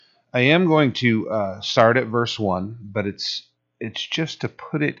I am going to start at verse 1, but it's just to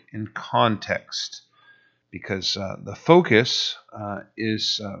put it in context because the focus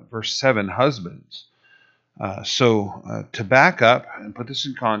is verse 7, husbands. So to back up and put this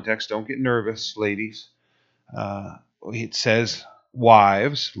in context, don't get nervous, ladies. It says,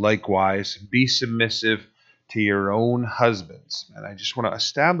 wives, likewise, be submissive to your own husbands. And I just want to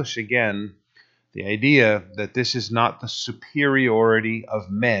establish again the idea that this is not the superiority of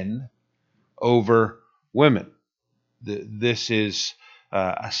men over women. This is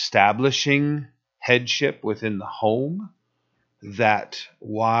establishing headship within the home, that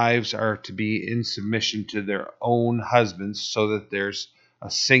wives are to be in submission to their own husbands so that there's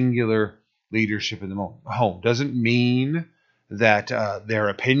a singular leadership in the home. Doesn't mean that their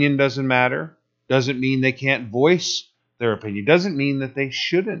opinion doesn't matter. Doesn't mean they can't voice their opinion. Doesn't mean that they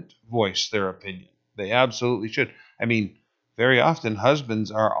shouldn't voice their opinion. They absolutely should. I mean, very often husbands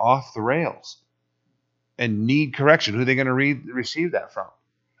are off the rails and need correction. Who are they going to receive that from?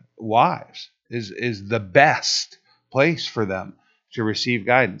 Wives is the best place for them to receive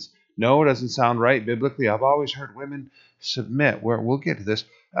guidance. No, it doesn't sound right biblically. I've always heard women submit. We'll get to this.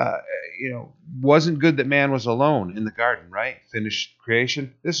 Wasn't good that man was alone in the garden, right? Finished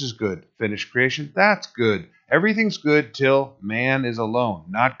creation. This is good. Finished creation. That's good. Everything's good till man is alone.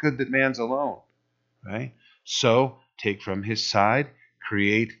 Not good that man's alone, right? So take from his side,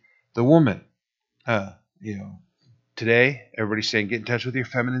 create the woman. Today, everybody's saying, get in touch with your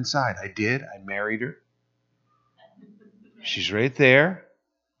feminine side. I did. I married her. She's right there,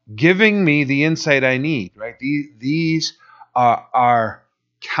 giving me the insight I need, right? These are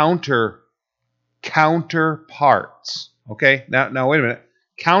counterparts. Okay? Now wait a minute.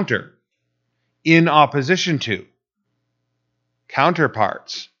 Counter. In opposition to.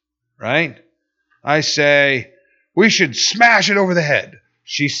 Counterparts. Right? I say, we should smash it over the head.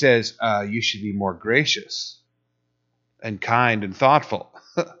 She says, you should be more gracious and kind and thoughtful.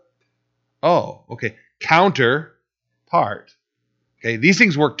 Oh, okay. Counterpart. Okay, these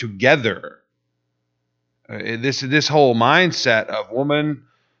things work together. This whole mindset of woman,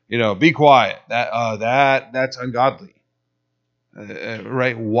 be quiet. That's ungodly.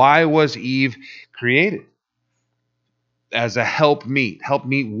 Right? Why was Eve created? As a helpmeet.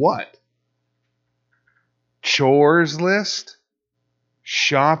 Helpmeet what? Chores list?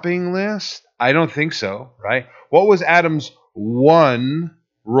 Shopping list? I don't think so, right? What was Adam's one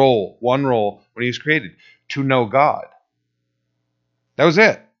role when he was created? To know God. That was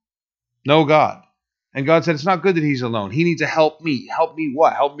it. Know God. And God said, it's not good that he's alone. He needs a helpmeet. Help me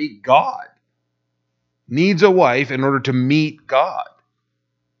what? Help meet God. Needs a wife in order to meet God.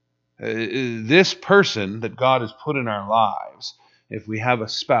 This person that God has put in our lives, if we have a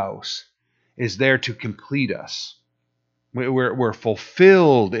spouse, is there to complete us. We're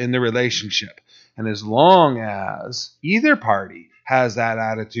fulfilled in the relationship. And as long as either party has that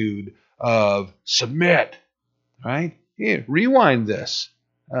attitude of submit, right? Here, rewind this.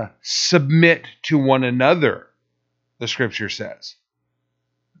 Submit to one another, the scripture says.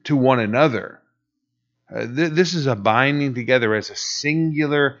 To one another. This is a binding together as a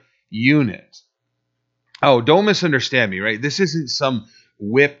singular unit. Oh, don't misunderstand me, right? This isn't some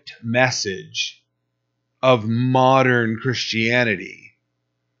whipped message of modern Christianity,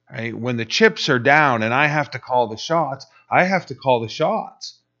 right? When the chips are down and I have to call the shots, I have to call the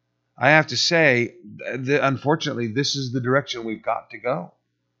shots. I have to say, unfortunately, this is the direction we've got to go.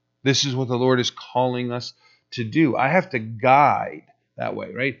 This is what the Lord is calling us to do. I have to guide that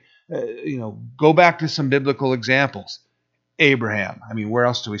way, right? Go back to some biblical examples. Abraham. I mean, where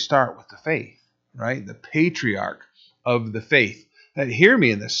else do we start? With the faith, right? The patriarch of the faith. Hear me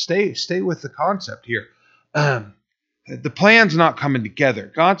in this. Stay with the concept here. The plan's not coming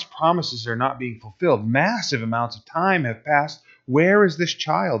together. God's promises are not being fulfilled. Massive amounts of time have passed. Where is this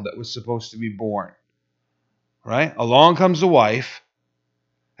child that was supposed to be born? Right? Along comes the wife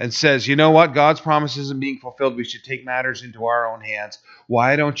and says, you know what? God's promise isn't being fulfilled. We should take matters into our own hands.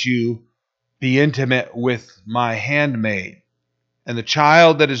 Why don't you be intimate with my handmaid? And the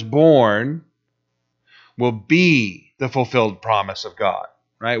child that is born will be the fulfilled promise of God.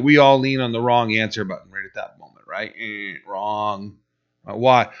 Right? We all lean on the wrong answer button right at that moment, right? Wrong.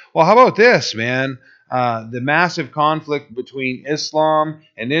 Why? Well, how about this, man? The massive conflict between Islam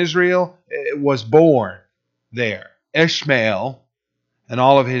and Israel was born there. Ishmael and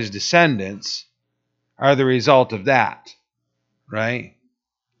all of his descendants are the result of that, right?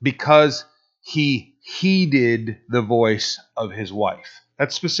 Because he heeded the voice of his wife.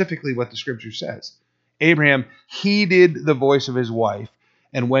 That's specifically what the scripture says. Abraham heeded the voice of his wife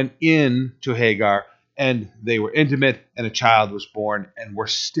and went in to Hagar and they were intimate, and a child was born, and we're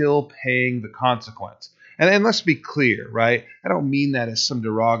still paying the consequence. And let's be clear, right? I don't mean that as some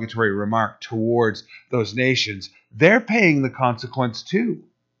derogatory remark towards those nations. They're paying the consequence too.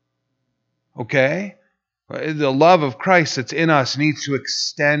 Okay? The love of Christ that's in us needs to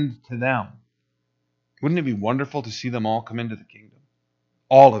extend to them. Wouldn't it be wonderful to see them all come into the kingdom?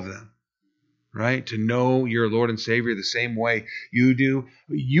 All of them, right? To know your Lord and Savior the same way you do.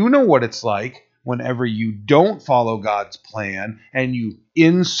 You know what it's like whenever you don't follow God's plan and you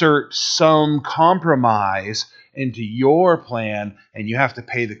insert some compromise into your plan, and you have to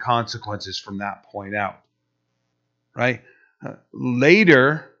pay the consequences from that point out, right?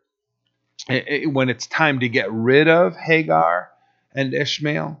 Later, when it's time to get rid of Hagar and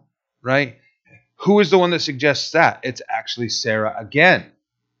Ishmael, right? Who is the one that suggests that? It's actually Sarah again.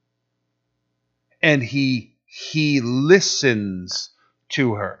 And he listens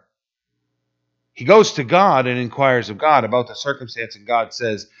to her. He goes to God and inquires of God about the circumstance, and God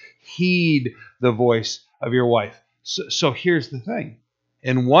says, heed the voice of your wife. So here's the thing.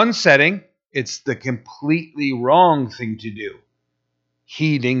 In one setting, it's the completely wrong thing to do,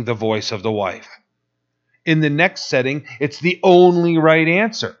 heeding the voice of the wife. In the next setting, it's the only right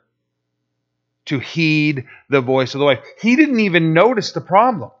answer, to heed the voice of the wife. He didn't even notice the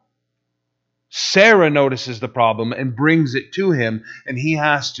problem. Sarah notices the problem and brings it to him, and he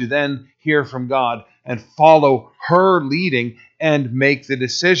has to then hear from God and follow her leading and make the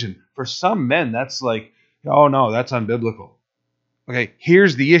decision. For some men, that's like, oh no, that's unbiblical. Okay,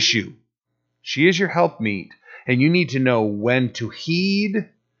 here's the issue. She is your helpmeet, and you need to know when to heed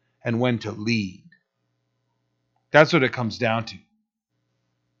and when to lead. That's what it comes down to.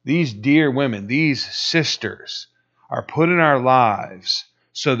 These dear women, these sisters, are put in our lives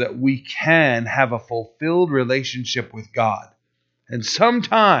so that we can have a fulfilled relationship with God. And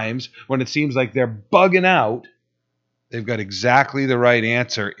sometimes, when it seems like they're bugging out, they've got exactly the right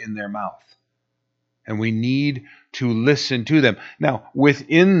answer in their mouth. And we need to listen to them. Now,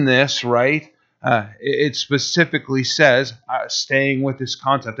 within this, right, it specifically says, staying with this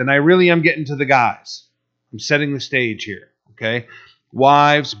concept. And I really am getting to the guys. I'm setting the stage here, okay?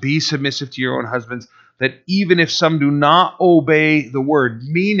 Wives, be submissive to your own husbands, that even if some do not obey the word,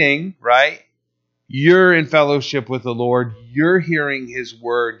 meaning, right, you're in fellowship with the Lord, you're hearing his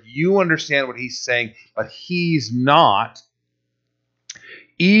word, you understand what he's saying, but he's not.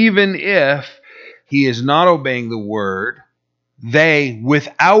 Even if he is not obeying the word, they,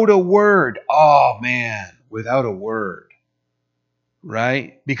 without a word, oh man, without a word,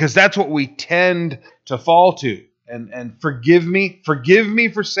 right? Because that's what we tend to fall to. And forgive me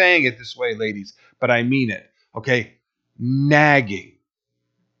for saying it this way, ladies, but I mean it, okay? Nagging.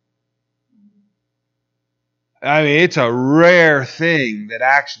 I mean, it's a rare thing that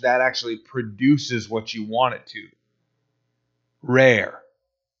actually produces what you want it to. Rare.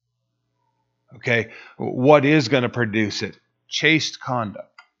 Okay? What is going to produce it? Chaste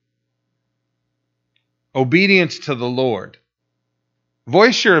conduct. Obedience to the Lord.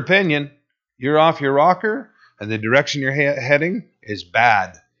 Voice your opinion. You're off your rocker, and the direction you're heading is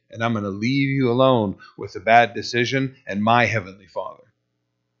bad. And I'm going to leave you alone with a bad decision and my Heavenly Father.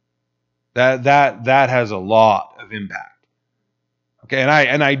 That has a lot of impact. Okay,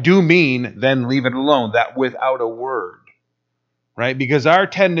 and I do mean then leave it alone, that without a word. Right? Because our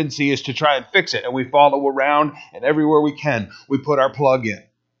tendency is to try and fix it, and we follow around, and everywhere we can, we put our plug in.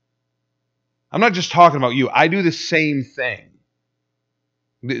 I'm not just talking about you. I do the same thing.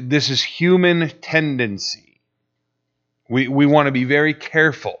 This is human tendency. We want to be very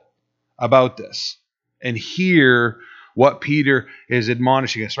careful about this and hear what Peter is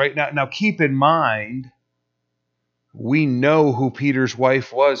admonishing us. Right? Now keep in mind, we know who Peter's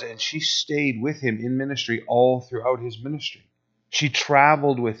wife was, and she stayed with him in ministry all throughout his ministry. She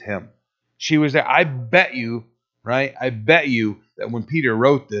traveled with him. She was there. I bet you, right? I bet you that when Peter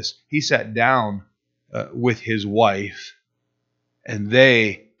wrote this, he sat down with his wife, and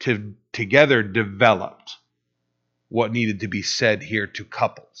they together developed what needed to be said here to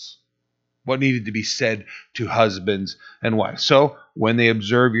couples, what needed to be said to husbands and wives. So when they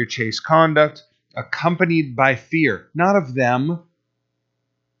observe your chaste conduct, accompanied by fear, not of them,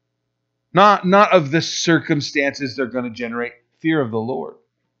 not of the circumstances they're going to generate, fear of the Lord,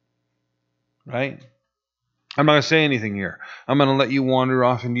 right? I'm not going to say anything here. I'm going to let you wander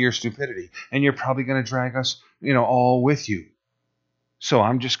off into your stupidity, and you're probably going to drag us, all with you. So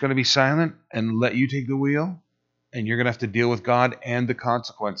I'm just going to be silent and let you take the wheel, and you're going to have to deal with God and the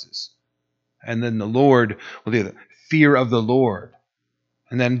consequences. And then the Lord will do that. Fear of the Lord.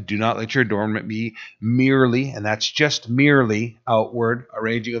 And then do not let your adornment be merely, and that's just merely, outward,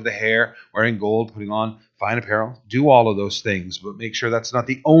 arranging of the hair, wearing gold, putting on fine apparel. Do all of those things, but make sure that's not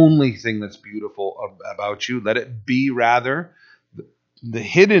the only thing that's beautiful about you. Let it be rather the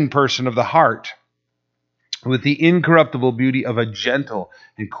hidden person of the heart, with the incorruptible beauty of a gentle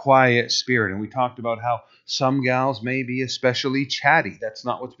and quiet spirit. And we talked about how some gals may be especially chatty. That's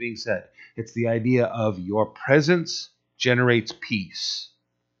not what's being said. It's the idea of your presence generates peace.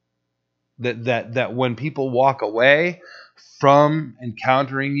 That when people walk away from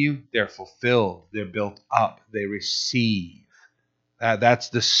encountering you, they're fulfilled, they're built up, they receive. That's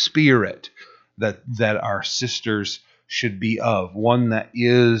the spirit that our sisters should be of, one that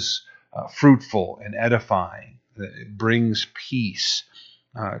is fruitful and edifying, that it brings peace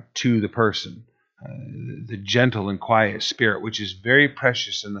to the person. The gentle and quiet spirit, which is very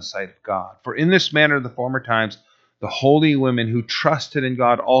precious in the sight of God. For in this manner, the former times, the holy women who trusted in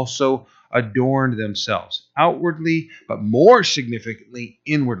God also adorned themselves outwardly, but more significantly,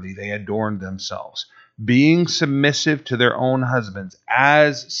 inwardly, they adorned themselves, being submissive to their own husbands,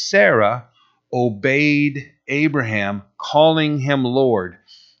 as Sarah obeyed Abraham, calling him Lord.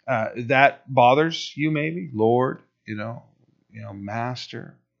 That bothers you, maybe, Lord,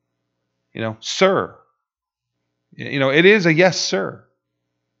 Master, Sir. It is a yes, sir.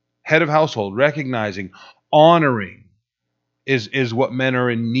 Head of household, recognizing, honoring is what men are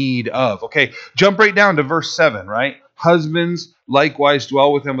in need of. Okay, jump right down to verse 7, right? Husbands, likewise,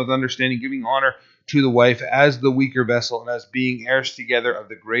 dwell with him with understanding, giving honor to the wife as the weaker vessel, and as being heirs together of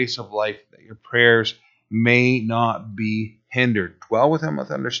the grace of life, that your prayers may not be hindered. Dwell with him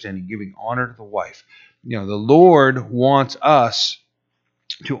with understanding, giving honor to the wife. The Lord wants us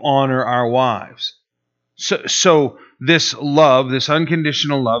to honor our wives. So this love, this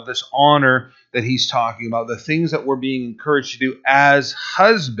unconditional love, this honor that he's talking about, the things that we're being encouraged to do as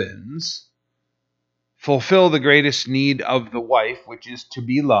husbands, fulfill the greatest need of the wife, which is to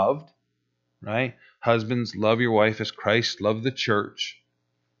be loved, right? Husbands, love your wife as Christ loved the church.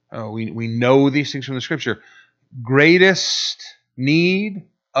 We know these things from the scripture. Greatest need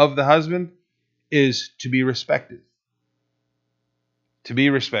of the husband is to be respected. To be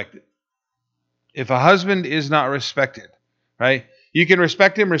respected. If a husband is not respected, right? You can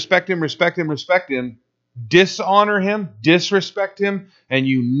respect him, dishonor him, disrespect him, and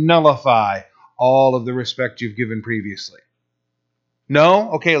you nullify all of the respect you've given previously.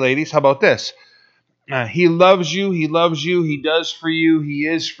 No? Okay, ladies, how about this? He loves you, he does for you, he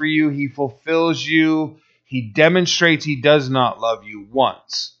is for you, he fulfills you, he demonstrates he does not love you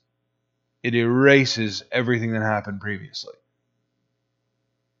once. It erases everything that happened previously.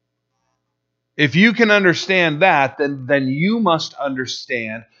 If you can understand that, then you must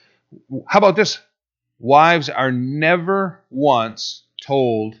understand. How about this? Wives are never once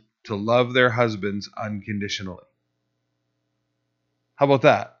told to love their husbands unconditionally. How about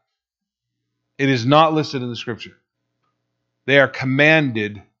that? It is not listed in the scripture. They are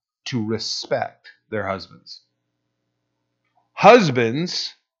commanded to respect their husbands.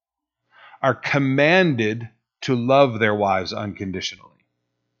 Husbands are commanded to love their wives unconditionally.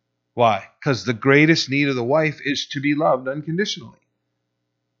 Why? Because the greatest need of the wife is to be loved unconditionally.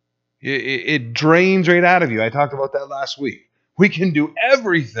 It drains right out of you. I talked about that last week. We can do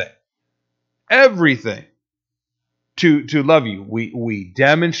everything to love you. We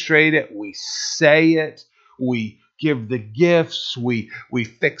demonstrate it. We say it. We give the gifts. We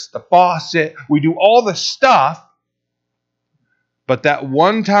fix the faucet. We do all the stuff. But that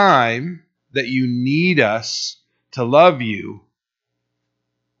one time that you need us to love you,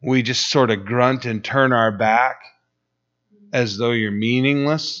 we just sort of grunt and turn our back as though you're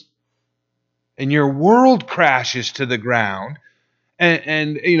meaningless. And your world crashes to the ground.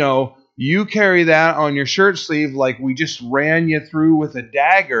 And you carry that on your shirt sleeve like we just ran you through with a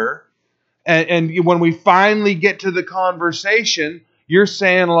dagger. And when we finally get to the conversation, you're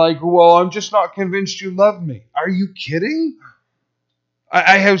saying like, well, I'm just not convinced you love me. Are you kidding?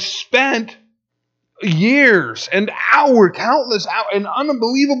 I have spent years and countless hours, and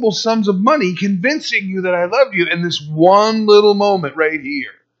unbelievable sums of money convincing you that I loved you in this one little moment right here,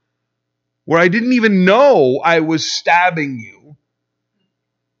 where I didn't even know I was stabbing you.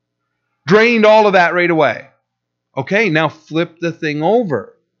 Drained all of that right away. Okay, now flip the thing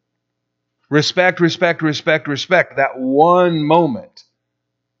over. Respect. That one moment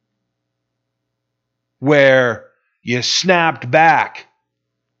where you snapped back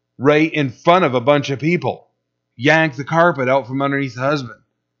right in front of a bunch of people, yanked the carpet out from underneath the husband,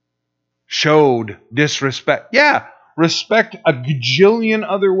 showed disrespect. Yeah, respect a gajillion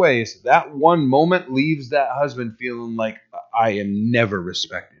other ways, that one moment leaves that husband feeling like, I am never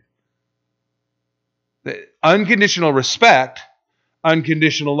respected. Unconditional respect,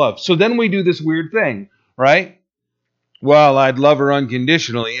 unconditional love. So then we do this weird thing, right? Well, I'd love her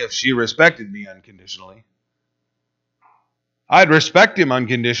unconditionally if she respected me unconditionally. I'd respect him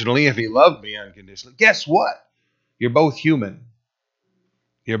unconditionally if he loved me unconditionally. Guess what? You're both human.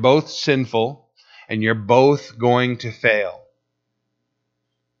 You're both sinful, and you're both going to fail.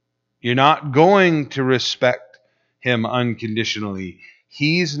 You're not going to respect him unconditionally.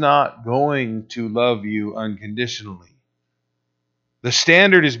 He's not going to love you unconditionally. The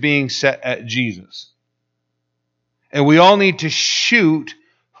standard is being set at Jesus. And we all need to shoot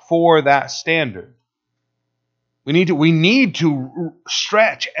for that standard. We need to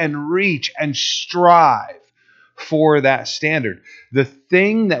stretch and reach and strive for that standard. The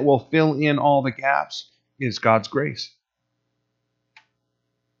thing that will fill in all the gaps is God's grace.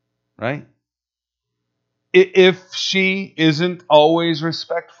 Right? If she isn't always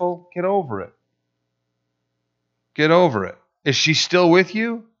respectful, get over it. Get over it. Is she still with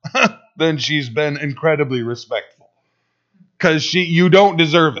you? Then she's been incredibly respectful. Because you don't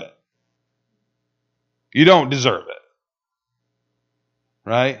deserve it. You don't deserve it.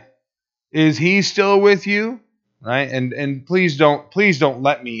 Right? Is he still with you? Right? And please don't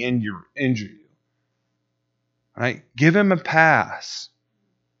let me injure you. Right? Give him a pass.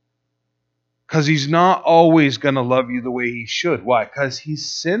 Because he's not always going to love you the way he should. Why? Because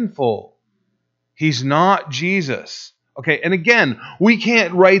he's sinful. He's not Jesus. Okay, and again, we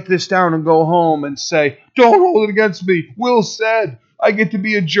can't write this down and go home and say, don't hold it against me. Will said, I get to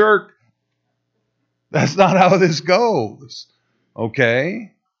be a jerk. That's not how this goes.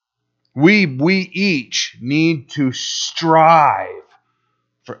 Okay? We each need to strive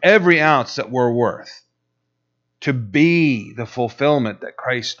for every ounce that we're worth to be the fulfillment that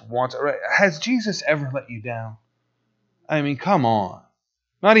Christ wants. Has Jesus ever let you down? I mean, come on.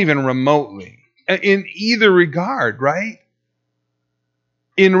 Not even remotely. In either regard, right?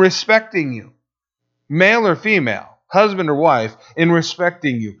 In respecting you, male or female, husband or wife, in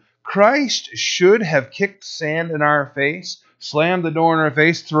respecting you. Christ should have kicked sand in our face, slammed the door in our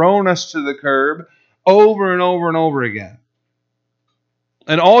face, thrown us to the curb over and over and over again.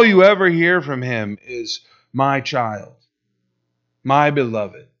 And all you ever hear from him is, my child, my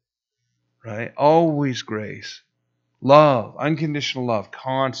beloved, right? Always grace, love, unconditional love,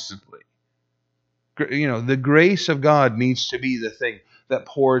 constantly. You know, the grace of God needs to be the thing that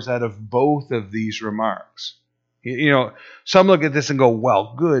pours out of both of these remarks. You know, some look at this and go,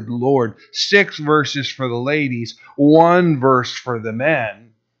 well, good Lord, 6 verses for the ladies, 1 verse for the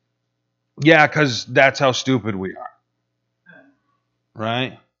men. Yeah, because that's how stupid we are.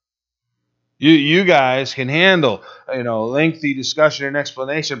 Right? You guys can handle, lengthy discussion and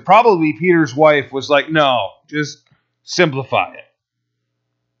explanation. Probably Peter's wife was like, no, just simplify it.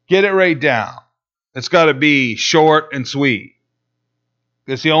 Get it right down. It's got to be short and sweet.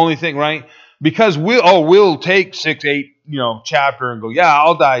 That's the only thing, right? Because we'll take 6, 8, chapter and go, yeah,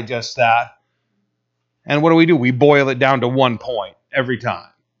 I'll digest that. And what do? We boil it down to 1 point every time.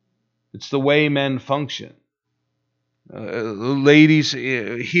 It's the way men function. Ladies,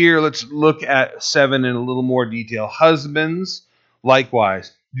 here let's look at 7 in a little more detail. Husbands,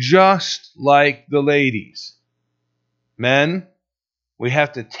 likewise, just like the ladies. Men, we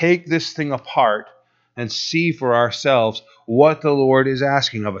have to take this thing apart and see for ourselves what the Lord is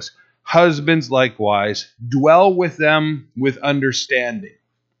asking of us. Husbands, likewise, dwell with them with understanding.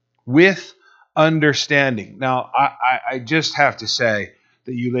 With understanding. Now, I just have to say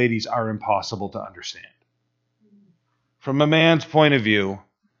that you ladies are impossible to understand. From a man's point of view,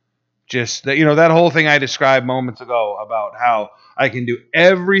 just that whole thing I described moments ago about how I can do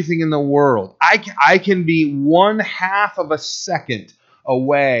everything in the world. I can be 1/2 of a second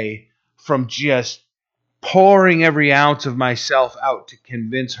away from just pouring every ounce of myself out to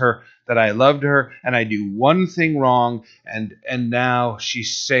convince her that I loved her, and I do one thing wrong, and now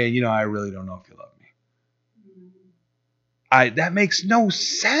she's saying, I really don't know if you love me. That makes no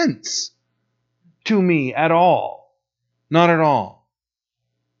sense to me at all. Not at all.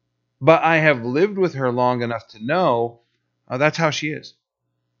 But I have lived with her long enough to know that's how she is.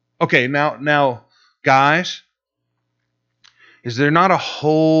 Okay, now, guys, is there not a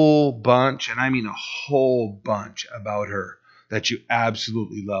whole bunch, and I mean a whole bunch about her that you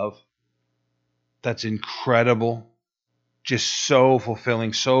absolutely love? That's incredible. Just so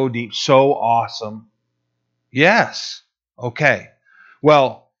fulfilling, so deep, so awesome. Yes. Okay.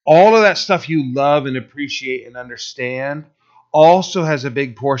 Well, all of that stuff you love and appreciate and understand also has a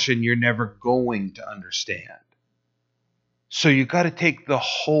big portion you're never going to understand. So you got to take the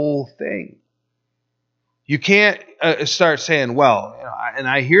whole thing. You can't start saying, well, and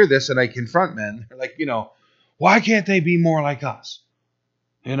I hear this and I confront men. They're like, why can't they be more like us?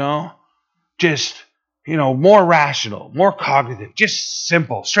 Just, more rational, more cognitive, just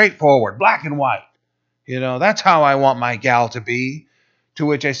simple, straightforward, black and white. That's how I want my gal to be. To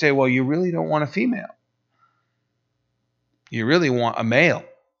which I say, well, you really don't want a female. You really want a male,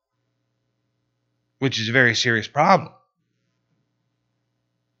 which is a very serious problem.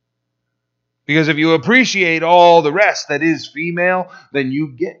 Because if you appreciate all the rest that is female, then you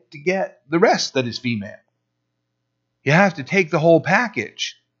get to get the rest that is female. You have to take the whole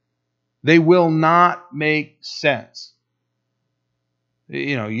package. They will not make sense.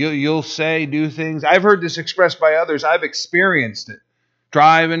 You'll say, do things. I've heard this expressed by others. I've experienced it.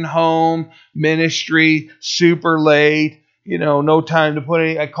 Driving home, ministry, super late, no time to put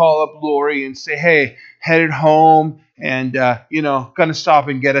any. I call up Lori and say, hey, headed home and, going to stop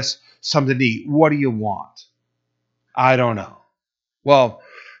and get us something to eat. What do you want? I don't know. Well,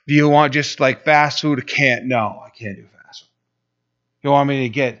 do you want just like fast food? No, I can't do fast food. You want me to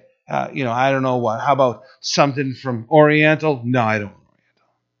get, I don't know what. How about something from Oriental? No, I don't want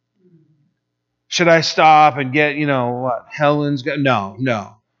Oriental. Should I stop and get, what? Helen's got? No.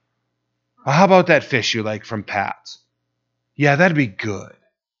 Well, how about that fish you like from Pat's? Yeah, that'd be good.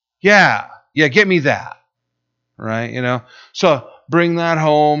 Yeah, get me that. Right, So bring that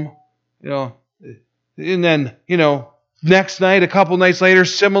home, and then, next night, a couple nights later,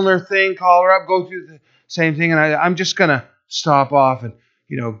 similar thing, call her up, go through the same thing, and I'm just going to stop off and,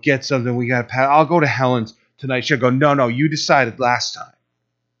 get something. I'll go to Helen's tonight. She'll go, no, you decided last time.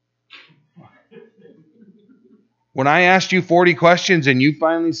 When I asked you 40 questions and you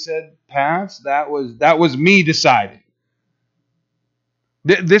finally said Pat's, that was me deciding.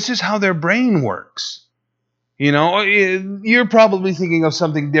 This is how their brain works. You're probably thinking of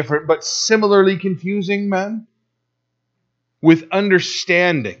something different, but similarly confusing, men. With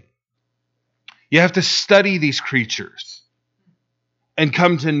understanding. You have to study these creatures and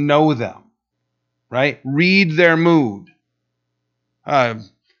come to know them, right? Read their mood.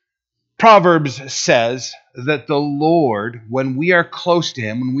 Proverbs says that the Lord, when we are close to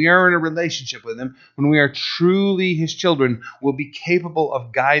Him, when we are in a relationship with Him, when we are truly His children, will be capable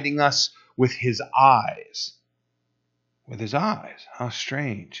of guiding us with His eyes. With His eyes. How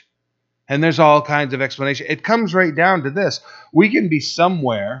strange. And there's all kinds of explanation. It comes right down to this. We can be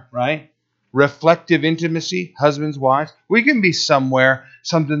somewhere, right? Reflective intimacy, husbands, wives. We can be somewhere,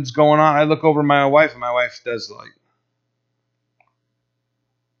 something's going on. I look over my wife, and my wife does like,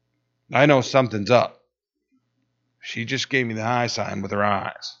 I know something's up. She just gave me the high sign with her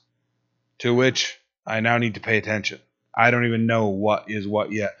eyes. To which I now need to pay attention. I don't even know what is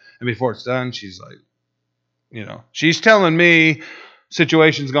what yet. And before it's done, she's like, she's telling me,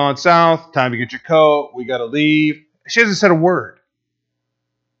 situation's gone south, time to get your coat, we got to leave. She hasn't said a word.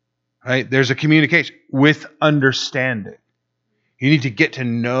 Right? There's a communication with understanding. You need to get to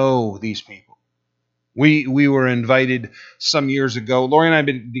know these people. We were invited some years ago. Lori and I have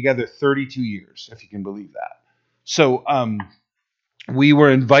been together 32 years, if you can believe that. So we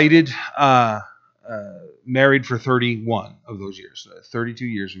were invited, married for 31 of those years. 32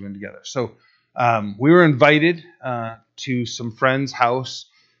 years we've been together. So we were invited to some friend's house,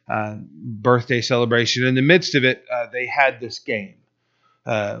 birthday celebration. In the midst of it, they had this game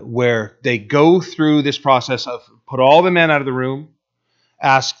where they go through this process of put all the men out of the room,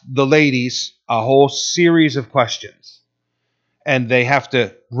 ask the ladies a whole series of questions, and they have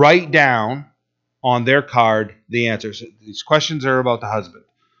to write down on their card the answers. These questions are about the husband.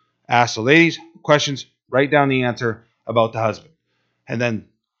 Ask the ladies questions, write down the answer about the husband. And then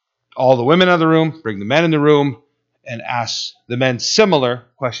all the women in the room, bring the men in the room, and ask the men similar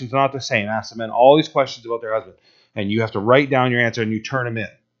questions, not the same. Ask the men all these questions about their husband. And you have to write down your answer and you turn them in.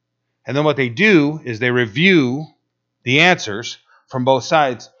 And then what they do is they review the answers from both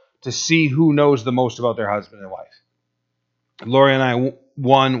sides to see who knows the most about their husband and wife. Lori and I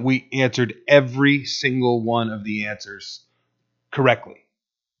won. We answered every single one of the answers correctly,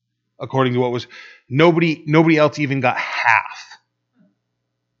 according to what was. Nobody else even got half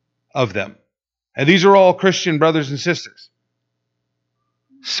of them. And these are all Christian brothers and sisters.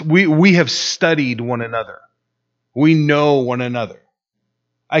 We have studied one another. We know one another.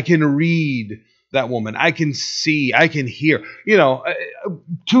 I can read that woman. I can see. I can hear.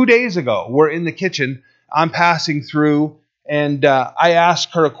 2 days ago, we're in the kitchen. I'm passing through, and I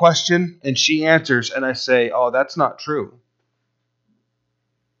ask her a question, and she answers, and I say, "Oh, that's not true."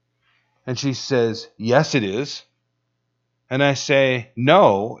 And she says, "Yes, it is." And I say,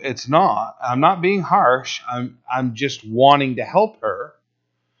 no, it's not. I'm not being harsh. I'm just wanting to help her.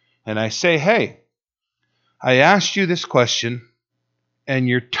 And I say, hey, I asked you this question, and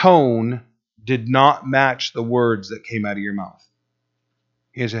your tone did not match the words that came out of your mouth.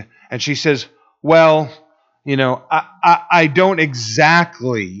 And she says, well, I don't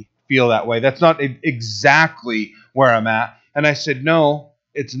exactly feel that way. That's not exactly where I'm at. And I said, no,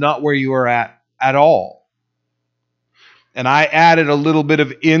 it's not where you are at all. And I added a little bit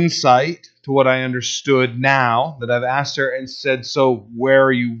of insight to what I understood now that I've asked her, and said, so where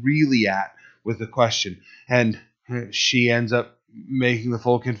are you really at with the question? And she ends up making the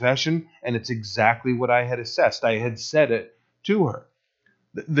full confession, and it's exactly what I had assessed. I had said it to her.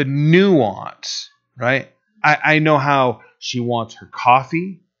 The nuance, right? I know how she wants her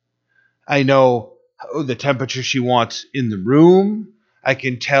coffee. I know the temperature she wants in the room. I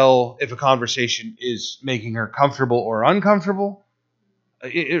can tell if a conversation is making her comfortable or uncomfortable.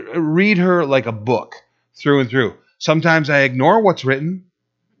 Read her like a book through and through. Sometimes I ignore what's written.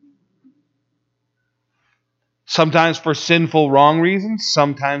 Sometimes for sinful, wrong reasons.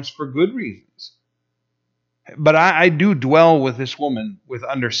 Sometimes for good reasons. But I do dwell with this woman with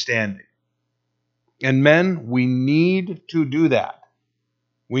understanding. And men, we need to do that.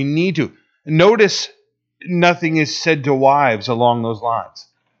 We need to. Notice nothing is said to wives along those lines.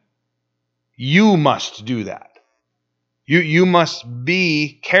 You must do that. You must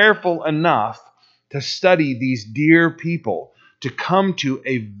be careful enough to study these dear people, to come to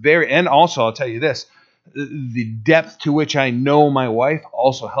a and also I'll tell you this, the depth to which I know my wife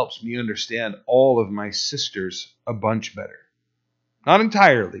also helps me understand all of my sisters a bunch better. Not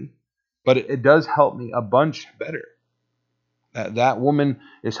entirely, but it does help me a bunch better. That woman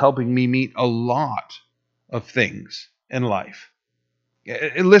is helping me meet a lot of things in life.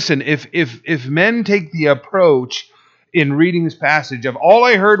 Listen, if men take the approach in reading this passage of all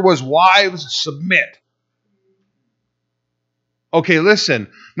I heard was wives submit. Okay, listen.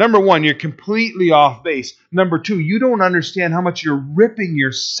 Number one, you're completely off base. Number two, you don't understand how much you're ripping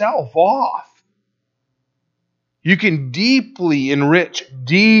yourself off. You can deeply enrich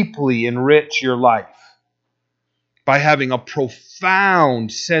your life by having a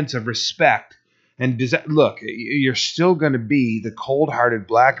profound sense of respect. And look, you're still going to be the cold-hearted,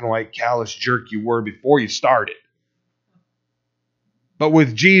 black and white, callous jerk you were before you started. But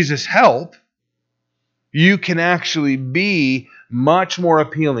with Jesus' help, you can actually be much more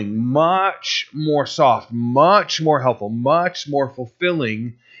appealing, much more soft, much more helpful, much more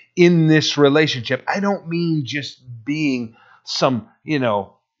fulfilling in this relationship. I don't mean just being some,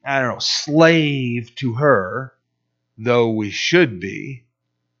 slave to her, though we should be.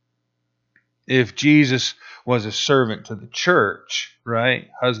 If Jesus was a servant to the church, right?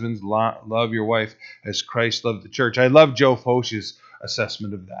 Husbands, love your wife as Christ loved the church. I love Joe Foch's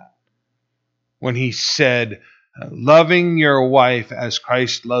assessment of that, when he said, loving your wife as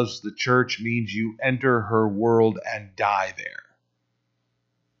Christ loves the church means you enter her world and die there.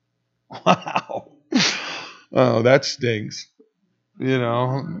 Wow. Oh, that stings.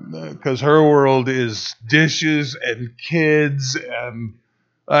 Because her world is dishes and kids and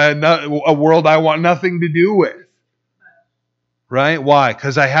a world I want nothing to do with. Right? Why?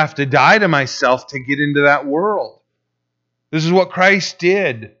 Because I have to die to myself to get into that world. This is what Christ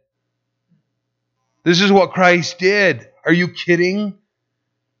did. This is what Christ did. Are you kidding?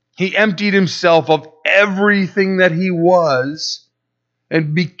 He emptied himself of everything that he was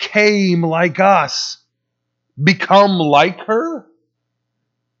and became like us. Become like her.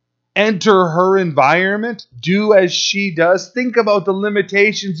 Enter her environment. Do as she does. Think about the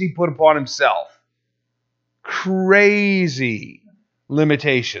limitations he put upon himself. Crazy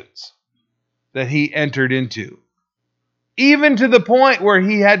limitations that he entered into. Even to the point where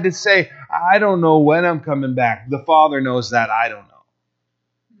he had to say, I don't know when I'm coming back. The Father knows that. I don't know.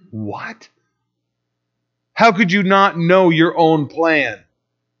 What? How could you not know your own plan?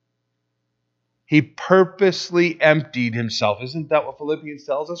 He purposely emptied himself. Isn't that what Philippians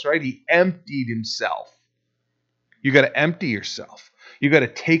tells us, right? He emptied himself. You got to empty yourself. You got to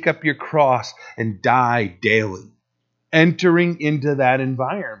take up your cross and die daily, entering into that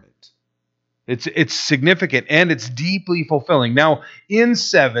environment. It's significant and it's deeply fulfilling. Now, in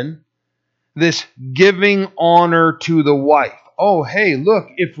 7, this giving honor to the wife. Oh, hey, look,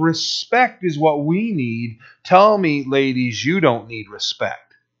 if respect is what we need, tell me, ladies, you don't need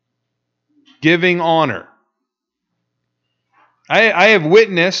respect. Giving honor. I have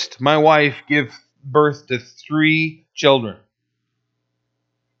witnessed my wife give birth to 3 children.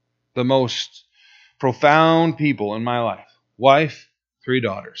 The most profound people in my life. Wife, 3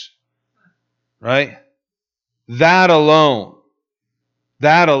 daughters. Right? That alone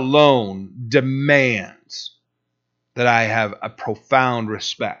demands that I have a profound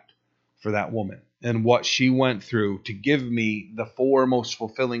respect for that woman and what she went through to give me the 4 most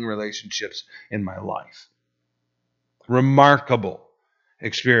fulfilling relationships in my life. Remarkable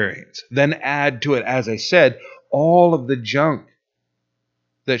experience. Then add to it, as I said, all of the junk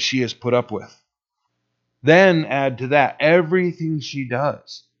that she has put up with. Then add to that everything she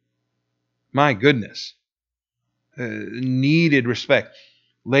does. My goodness. Needed respect.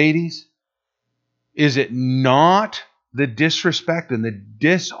 Ladies, is it not the disrespect and the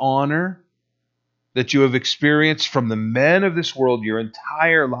dishonor that you have experienced from the men of this world your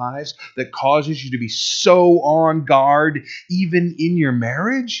entire lives that causes you to be so on guard even in your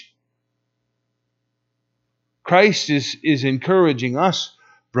marriage? Christ is encouraging us,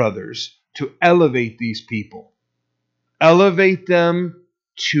 brothers, to elevate these people. Elevate them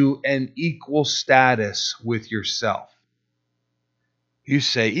to an equal status with yourself. You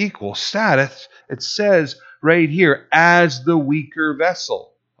say equal status. It says right here, as the weaker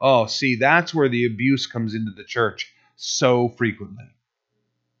vessel. Oh, see, that's where the abuse comes into the church so frequently.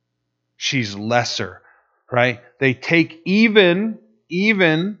 She's lesser, right? They take even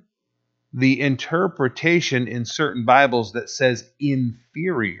the interpretation in certain Bibles that says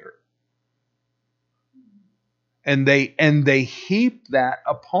inferior. And they heap that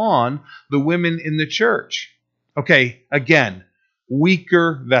upon the women in the church. Okay, again,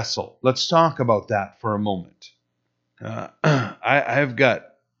 weaker vessel. Let's talk about that for a moment. I've got.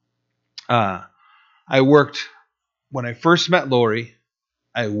 I worked when I first met Lori.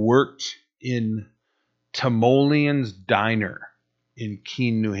 I worked in Timoleon's Diner in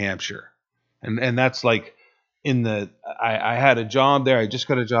Keene, New Hampshire, and that's like in the. I had a job there. I just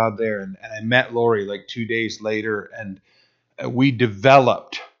got a job there, and I met Lori like 2 days later, and we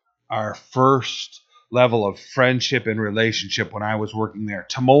developed our first level of friendship and relationship when I was working there.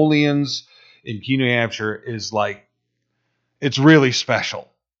 Timoleon's in Keene, New Hampshire is like, it's really special.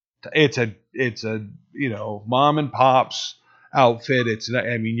 It's a mom and pop's outfit.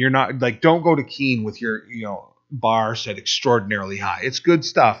 You're not like, don't go to Keene with your bar set extraordinarily high. It's good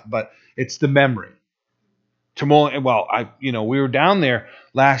stuff, but it's the memory. Timoleon. Well, we were down there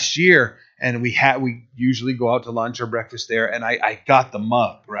last year, and we usually go out to lunch or breakfast there, and I got the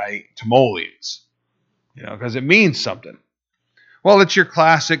mug, right? Timoleon's, because it means something. Well, it's your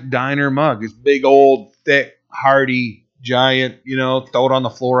classic diner mug. It's big, old, thick, hearty, giant, throw it on the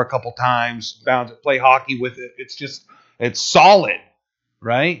floor a couple times, bounce it, play hockey with it. It's solid,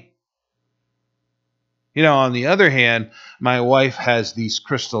 right? On the other hand, my wife has these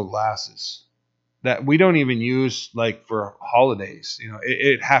crystal glasses that we don't even use like for holidays.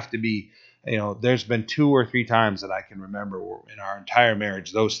 It have to be, there's been 2 or 3 times that I can remember in our entire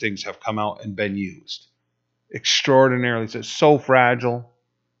marriage, those things have come out and been used. Extraordinarily, so fragile,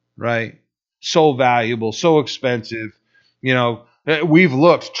 right? So valuable, so expensive. We've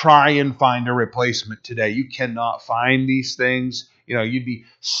looked, try and find a replacement today. You cannot find these things. You'd be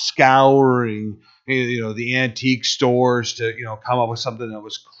scouring, the antique stores to, come up with something that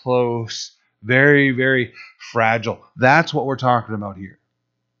was close. Very, very fragile. That's what we're talking about here.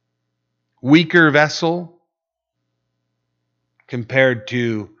 Weaker vessel compared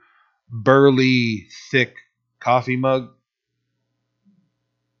to burly, thick coffee mug.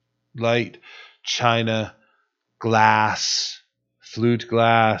 Light, china, glass, flute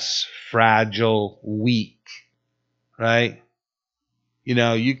glass, fragile, weak, right?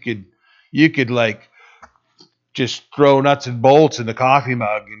 You could like just throw nuts and bolts in the coffee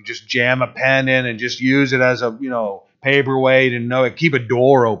mug and just jam a pen in and just use it as a, paperweight and keep a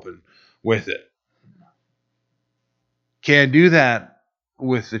door open with it. Can't do that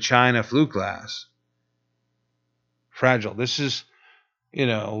with the china flute glass. Fragile. This is,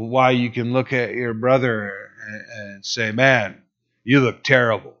 why you can look at your brother and say, man, you look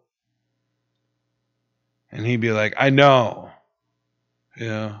terrible. And he'd be like, I know.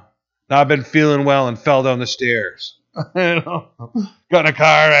 I've been feeling well and fell down the stairs. Got in a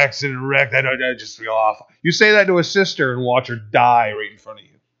car accident, wrecked. I just feel awful. You say that to a sister and watch her die right in front of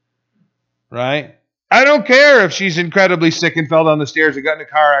you. Right? I don't care if she's incredibly sick and fell down the stairs and got in a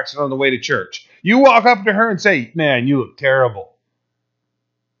car accident on the way to church. You walk up to her and say, man, you look terrible.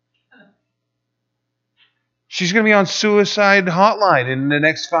 She's going to be on suicide hotline in the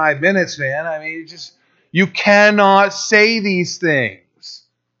next 5 minutes, man. You cannot say these things.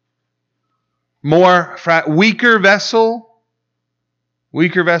 Weaker vessel.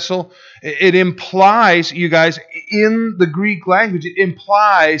 It implies, you guys, in the Greek language, it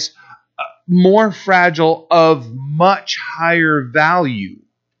implies more fragile, of much higher value.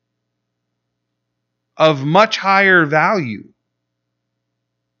 of much higher value.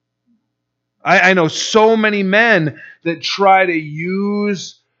 I know so many men that try to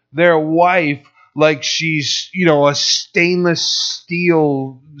use their wife like she's, a stainless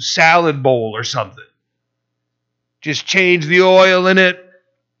steel salad bowl or something. Just change the oil in it,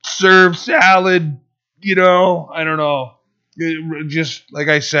 serve salad, I don't know. Just like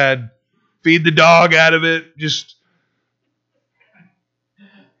I said, feed the dog out of it. Just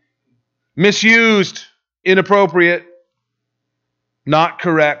misused, inappropriate, not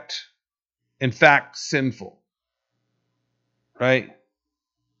correct, in fact, sinful. Right?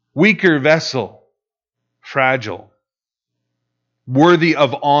 Weaker vessel, fragile, worthy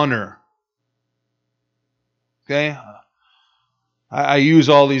of honor. Okay? I use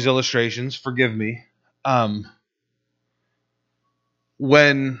all these illustrations, forgive me.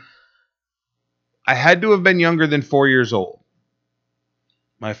 When I had to have been younger than 4 years old,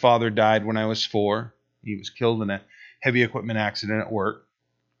 my father died when I was 4. He was killed in a heavy equipment accident at work.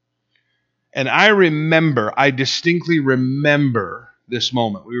 And I distinctly remember this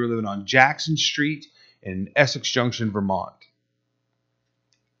moment. We were living on Jackson Street in Essex Junction, Vermont.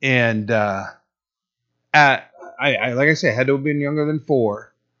 And like I said, I had to have been younger than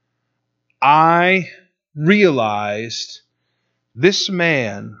 4. I realized this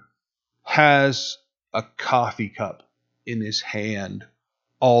man has a coffee cup in his hand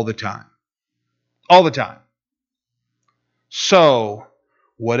all the time. All the time. So,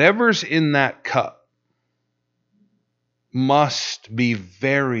 whatever's in that cup must be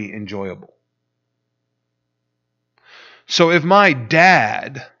very enjoyable. So if my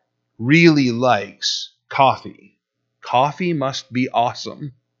dad really likes coffee, coffee must be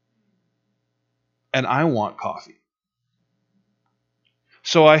awesome. And I want coffee.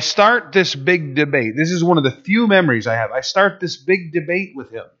 So I start this big debate. This is one of the few memories I have. I start this big debate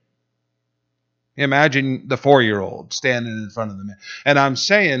with him. Imagine the 4-year-old standing in front of the man. And I'm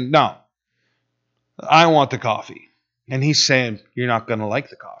saying, no, I want the coffee. And he's saying, you're not going to like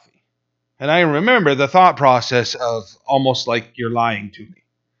the coffee. And I remember the thought process of almost like you're lying to me.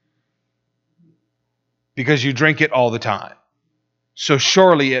 Because you drink it all the time. So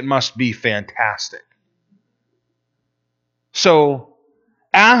surely it must be fantastic. So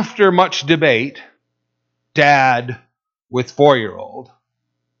after much debate, dad with 4-year-old,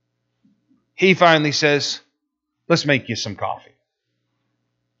 he finally says, let's make you some coffee.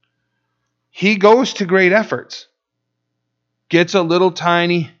 He goes to great efforts. Gets a little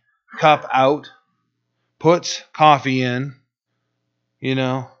tiny cup out. Puts coffee in.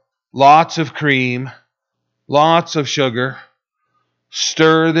 Lots of cream. Lots of sugar.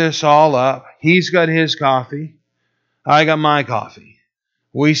 Stir this all up. He's got his coffee. I got my coffee.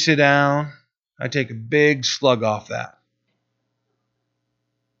 We sit down. I take a big slug off that.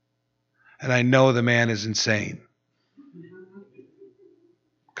 And I know the man is insane.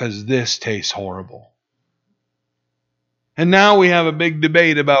 Because this tastes horrible. And now we have a big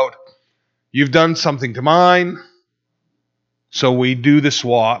debate about, you've done something to mine. So we do the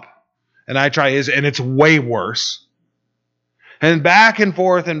swap. And I try his, and it's way worse. And back and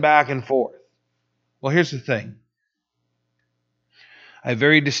forth and back and forth. Well, here's the thing. I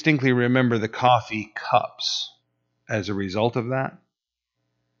very distinctly remember the coffee cups as a result of that.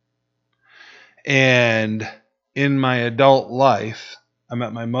 And in my adult life, I'm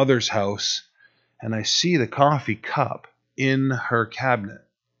at my mother's house and I see the coffee cup in her cabinet.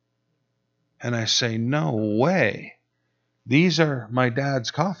 And I say, no way. These are my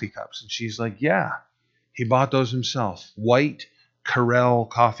dad's coffee cups. And she's like, yeah, he bought those himself. White Corelle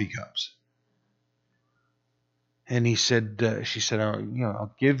coffee cups. And she said,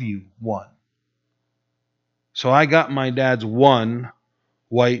 I'll give you one. So I got my dad's one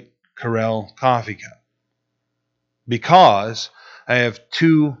white Corelle coffee cup. Because I have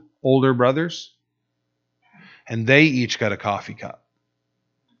 2 older brothers. And they each got a coffee cup.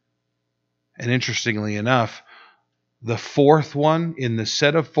 And interestingly enough, the 4th one in the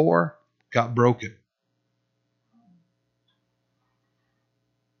set of 4 got broken.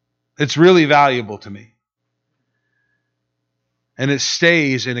 It's really valuable to me. And it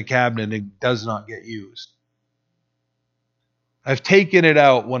stays in a cabinet and does not get used. I've taken it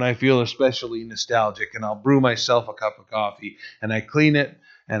out when I feel especially nostalgic, and I'll brew myself a cup of coffee, and I clean it,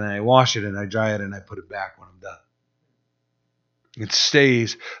 and I wash it, and I dry it, and I put it back when I'm done. It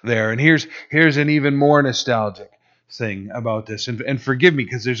stays there. And here's an even more nostalgic thing about this. And forgive me,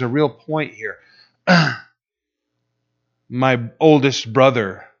 because there's a real point here. My oldest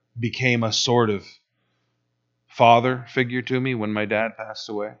brother became a sort of father figure to me when my dad passed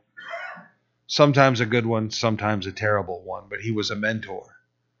away. Sometimes a good one, sometimes a terrible one, but he was a mentor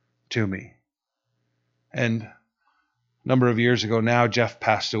to me. And a number of years ago now, Jeff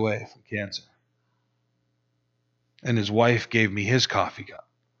passed away from cancer. And his wife gave me his coffee cup.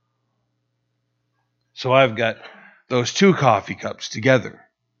 So I've got those two coffee cups together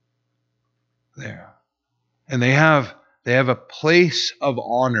there. And they have a place of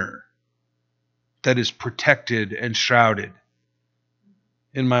honor that is protected and shrouded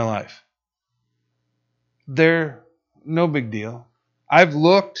in my life. They're no big deal. I've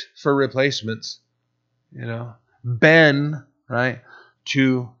looked for replacements, been, right,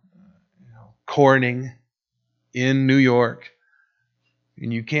 to Corning in New York,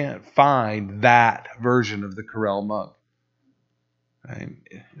 and you can't find that version of the Corel mug.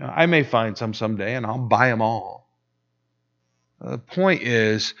 I may find some someday, and I'll buy them all. The point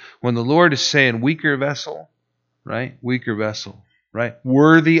is, when the Lord is saying weaker vessel, right? Weaker vessel, right?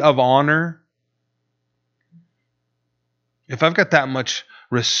 Worthy of honor. If I've got that much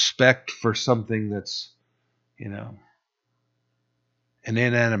respect for something that's, an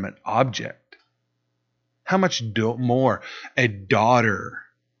inanimate object, how much more a daughter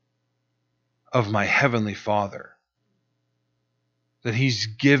of my Heavenly Father that He's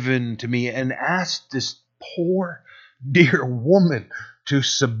given to me and asked this poor, dear woman to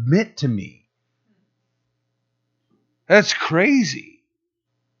submit to me. That's crazy.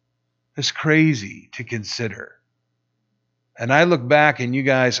 It's crazy to consider. And I look back, and you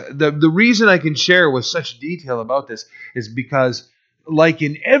guys, the reason I can share with such detail about this is because, like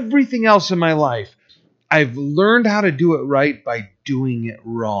in everything else in my life, I've learned how to do it right by doing it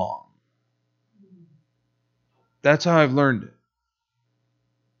wrong. That's how I've learned it.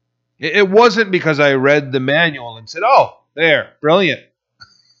 It wasn't because I read the manual and said, oh, there, brilliant.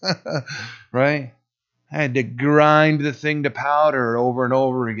 Right? I had to grind the thing to powder over and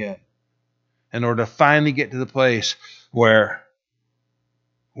over again in order to finally get to the place where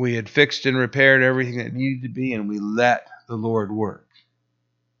we had fixed and repaired everything that needed to be, and we let the Lord work.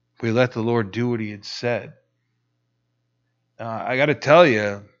 We let the Lord do what He had said. I got to tell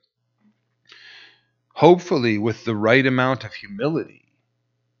you, hopefully with the right amount of humility,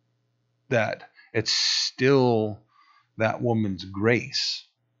 that it's still that woman's grace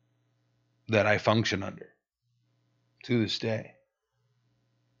that I function under to this day.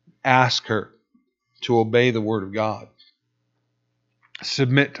 Ask her to obey the Word of God.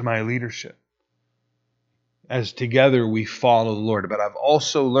 Submit to my leadership. As together we follow the Lord. But I've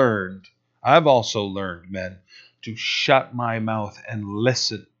also learned, men, to shut my mouth and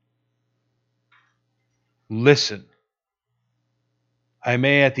listen. Listen. I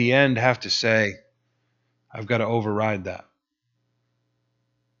may at the end have to say, I've got to override that.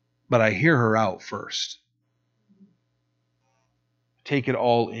 But I hear her out first. Take it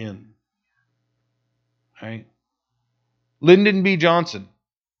all in. Right? Lyndon B. Johnson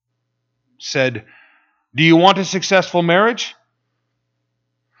said, do you want a successful marriage?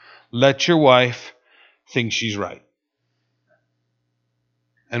 Let your wife think she's right.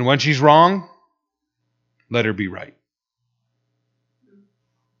 And when she's wrong, let her be right.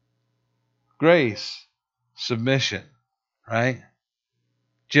 Grace, submission, right?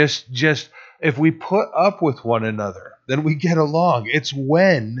 Just if we put up with one another, then we get along. It's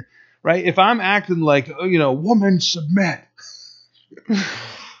when, right? If I'm acting like, woman submit.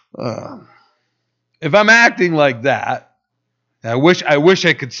 If I'm acting like that, I wish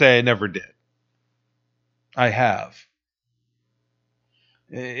I could say I never did. I have.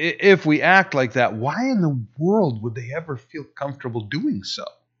 If we act like that, why in the world would they ever feel comfortable doing so?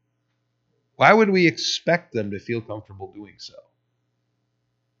 Why would we expect them to feel comfortable doing so?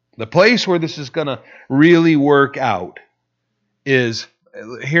 The place where this is going to really work out is,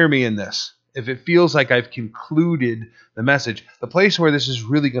 hear me in this, if it feels like I've concluded the message, the place where this is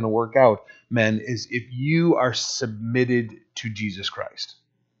really going to work out, men, is if you are submitted to Jesus Christ.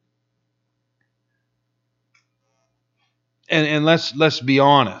 And let's be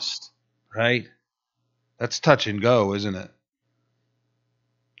honest, right? That's touch and go, isn't it?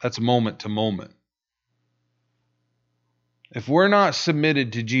 That's moment to moment. If we're not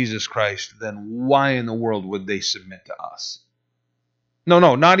submitted to Jesus Christ, then why in the world would they submit to us?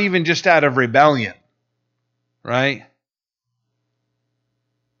 No, not even just out of rebellion, right?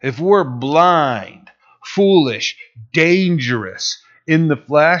 If we're blind, foolish, dangerous in the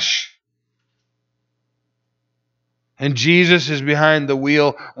flesh, and Jesus is behind the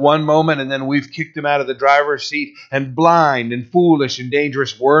wheel one moment, and then we've kicked him out of the driver's seat, and blind and foolish and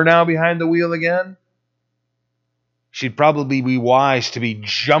dangerous, we're now behind the wheel again, she'd probably be wise to be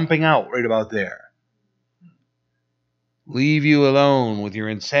jumping out right about there. Leave you alone with your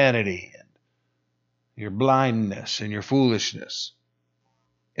insanity and your blindness and your foolishness.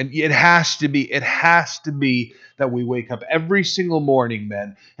 And it has to be that we wake up every single morning,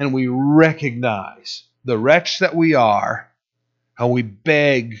 men, and we recognize the wretch that we are, and we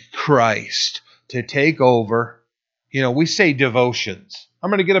beg Christ to take over. We say devotions. I'm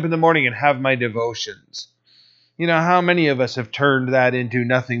going to get up in the morning and have my devotions. How many of us have turned that into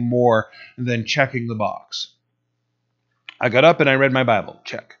nothing more than checking the box? I got up and I read my Bible.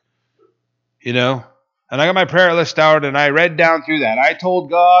 Check. And I got my prayer list out and I read down through that. I told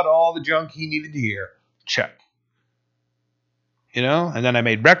God all the junk he needed to hear. Check. And then I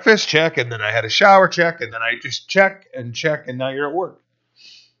made breakfast. Check. And then I had a shower. Check. And then I just check. And now you're at work.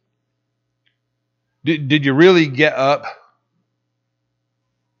 Did you really get up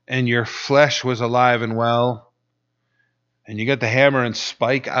and your flesh was alive and well? And you got the hammer and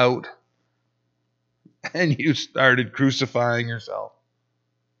spike out and you started crucifying yourself?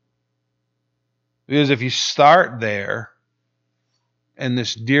 Because if you start there, and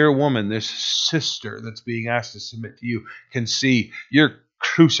this dear woman, this sister that's being asked to submit to you, can see you're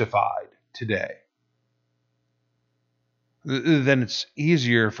crucified today, then it's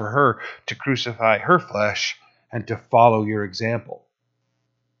easier for her to crucify her flesh and to follow your example.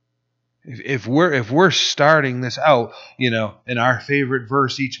 If we're starting this out, and our favorite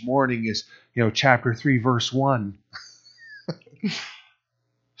verse each morning is, chapter 3, verse 1.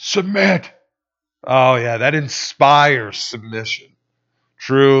 Submit. Oh yeah, that inspires submission.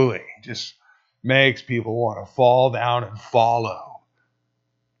 Truly, just makes people want to fall down and follow.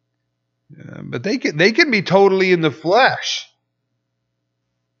 But they can be totally in the flesh,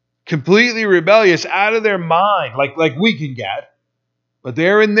 completely rebellious, out of their mind, like we can get. But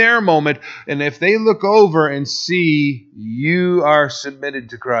they're in their moment, and if they look over and see you are submitted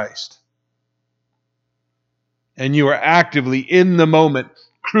to Christ, and you are actively in the moment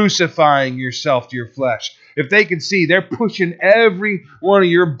crucifying yourself to your flesh, if they can see they're pushing every one of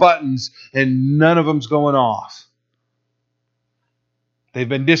your buttons and none of them's going off, they've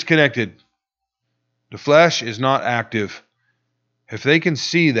been disconnected. The flesh is not active. If they can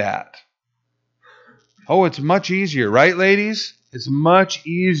see that, it's much easier, right, ladies? It's much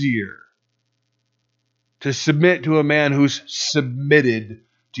easier to submit to a man who's submitted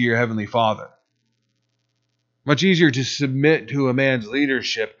to your Heavenly Father. Much easier to submit to a man's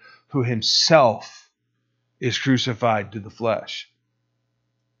leadership who himself is crucified to the flesh.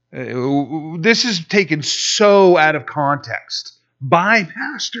 This is taken so out of context by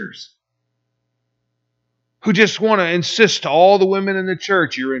pastors who just want to insist to all the women in the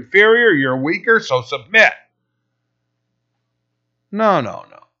church, you're inferior, you're weaker, so submit. No.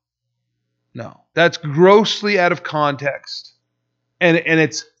 That's grossly out of context. And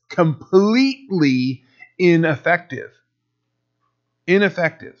it's completely ineffective.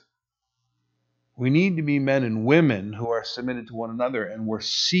 We need to be men and women who are submitted to one another, and we're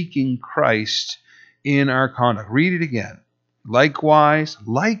seeking Christ in our conduct. Read it again. Likewise,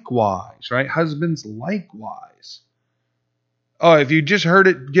 right? Husbands, likewise. If you just heard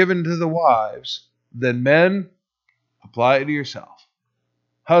it given to the wives, then men, apply it to yourself.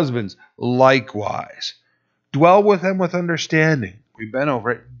 Husbands, likewise. Dwell with them with understanding. We've been over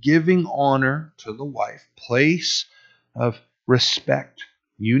it. Giving honor to the wife. Place of respect.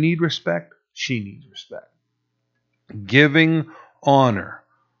 You need respect. She needs respect. Giving honor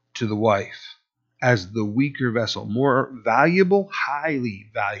to the wife as the weaker vessel. More valuable, highly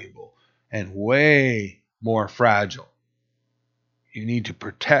valuable, and way more fragile. You need to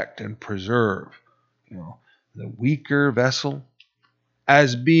protect and preserve, the weaker vessel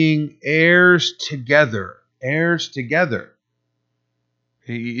as being heirs together.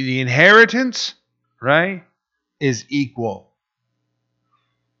 The inheritance, right, is equal.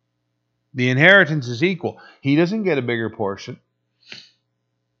 The inheritance is equal. He doesn't get a bigger portion.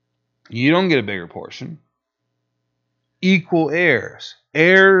 You don't get a bigger portion. Equal heirs.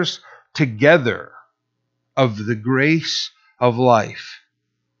 Heirs together of the grace of life.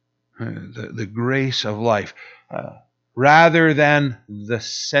 The grace of life. Rather than the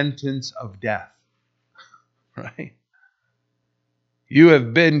sentence of death. Right? You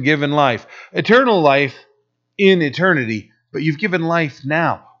have been given life. Eternal life in eternity. But you've given life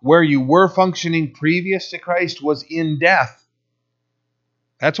now. Where you were functioning previous to Christ was in death.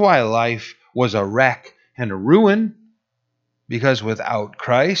 That's why life was a wreck and a ruin. Because without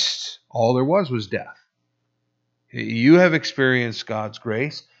Christ, all there was death. You have experienced God's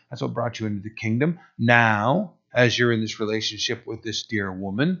grace. That's what brought you into the kingdom. Now, as you're in this relationship with this dear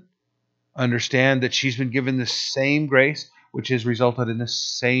woman, understand that she's been given the same grace, which has resulted in the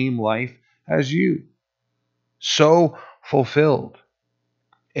same life as you. So fulfilled.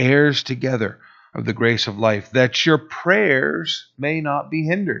 Heirs together of the grace of life, that your prayers may not be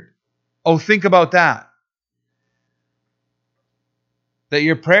hindered. Oh, think about that. That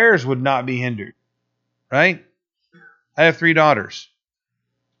your prayers would not be hindered, right? I have 3 daughters.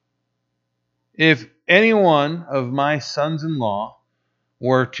 If any one of my sons-in-law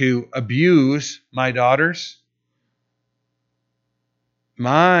were to abuse my daughters,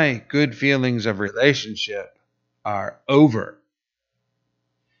 my good feelings of relationship are over.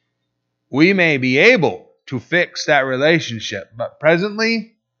 We may be able to fix that relationship, but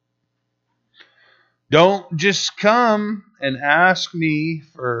presently, don't just come and ask me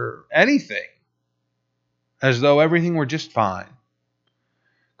for anything as though everything were just fine.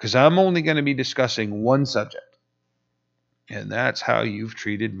 Because I'm only going to be discussing one subject. And that's how you've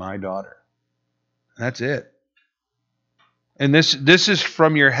treated my daughter. That's it. And this is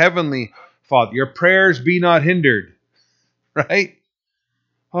from your heavenly Father. Your prayers be not hindered. Right?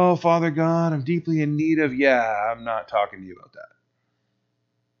 Oh, Father God, I'm deeply in need of... Yeah, I'm not talking to you about that.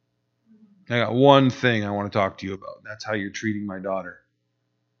 I got one thing I want to talk to you about. That's how you're treating my daughter.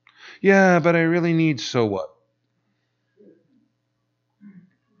 Yeah, but I really need... So what?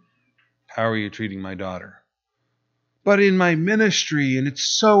 How are you treating my daughter? But in my ministry, and it's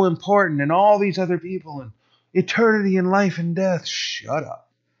so important, and all these other people, and eternity and life and death. Shut up.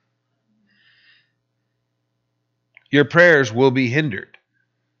 Your prayers will be hindered.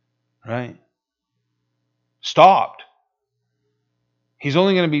 Right? Stopped. He's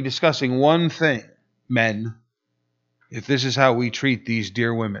only going to be discussing one thing, men, if this is how we treat these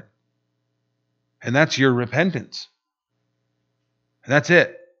dear women. And that's your repentance. And that's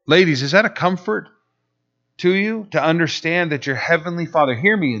it. Ladies, is that a comfort to you to understand that your heavenly Father,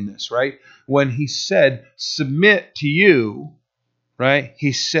 hear me in this, right? When he said, submit to you, right?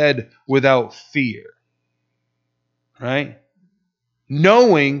 He said, without fear, right?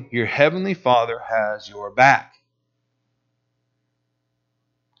 Knowing your heavenly Father has your back.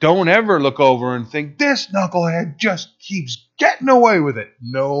 Don't ever look over and think, this knucklehead just keeps getting away with it.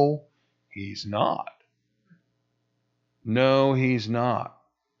 No, he's not. No, he's not.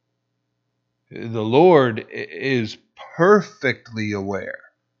 The Lord is perfectly aware.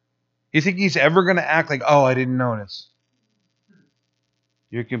 You think he's ever going to act like, oh, I didn't notice?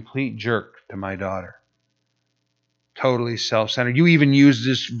 You're a complete jerk to my daughter. Totally self-centered. You even used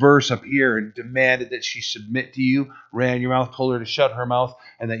this verse up here and demanded that she submit to you, ran your mouth, told her to shut her mouth,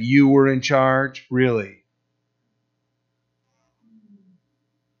 and that you were in charge. Really?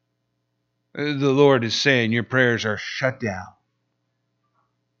 The Lord is saying your prayers are shut down.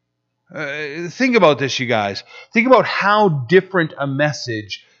 Think about this, you guys. Think about how different a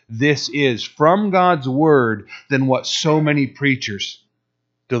message this is from God's Word than what so many preachers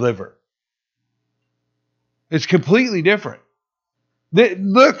deliver. It's completely different.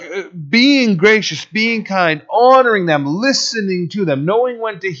 Look, being gracious, being kind, honoring them, listening to them, knowing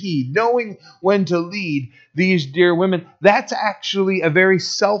when to heed, knowing when to lead these dear women, that's actually a very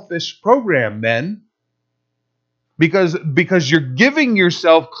selfish program, men. Because you're giving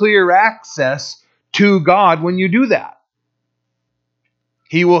yourself clear access to God when you do that.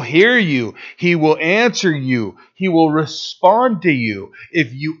 He will hear you. He will answer you. He will respond to you.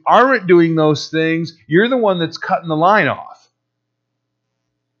 If you aren't doing those things, you're the one that's cutting the line off.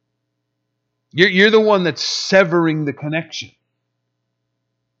 You're the one that's severing the connection.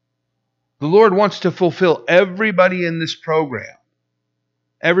 The Lord wants to fulfill everybody in this program.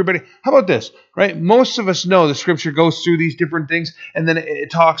 Everybody. How about this? Right? Most of us know the scripture goes through these different things, and then it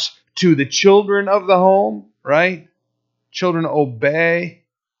talks to the children of the home, right? Children, obey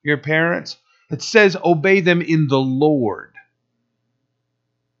your parents. It says obey them in the Lord.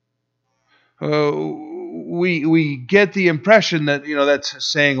 We get the impression that, that's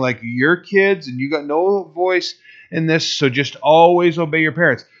saying like your kids and you got no voice in this, so just always obey your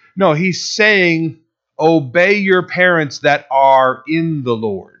parents. No, he's saying obey your parents that are in the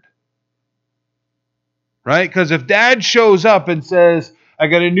Lord. Right? Because if dad shows up and says, I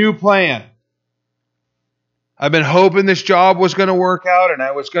got a new plan. I've been hoping this job was going to work out and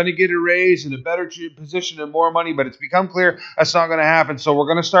I was going to get a raise and a better position and more money, but it's become clear that's not going to happen, so we're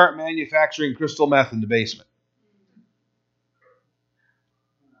going to start manufacturing crystal meth in the basement.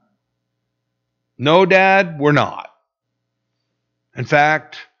 No, Dad, we're not. In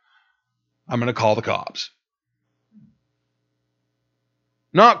fact, I'm going to call the cops.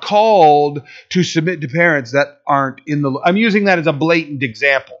 Not called to submit to parents that aren't in the... I'm using that as a blatant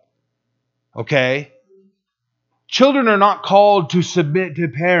example. Okay? Children are not called to submit to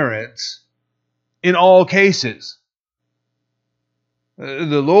parents in all cases.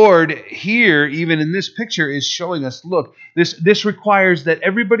 The Lord here, even in this picture, is showing us, look, this requires that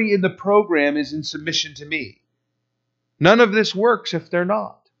everybody in the program is in submission to me. None of this works if they're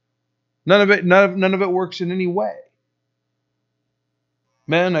not. None of it works in any way.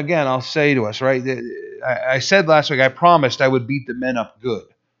 Men, again, I'll say to us, right? I said last week, I promised I would beat the men up good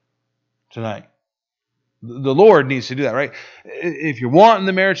tonight. The Lord needs to do that, right? If you're wanting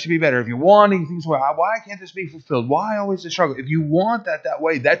the marriage to be better, if you're wanting things, why can't this be fulfilled? Why always the struggle? If you want that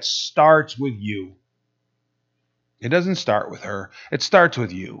way, that starts with you. It doesn't start with her. It starts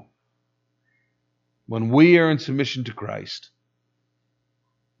with you. When we are in submission to Christ,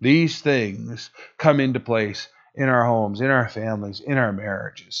 these things come into place in our homes, in our families, in our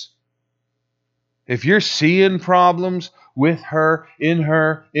marriages. If you're seeing problems with her, in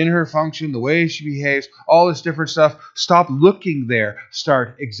her function, the way she behaves, all this different stuff, stop looking there.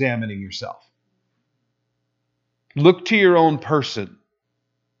 Start examining yourself. Look to your own person.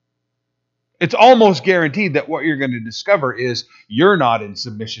 It's almost guaranteed that what you're going to discover is you're not in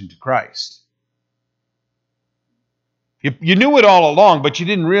submission to Christ. You knew it all along, but you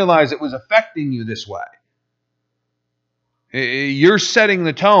didn't realize it was affecting you this way. You're setting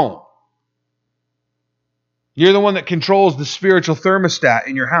the tone. You're the one that controls the spiritual thermostat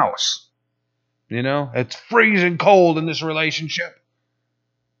in your house. You know, it's freezing cold in this relationship.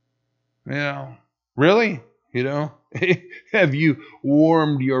 You know, really? You know, have you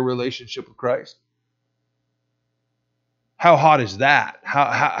warmed your relationship with Christ? How hot is that?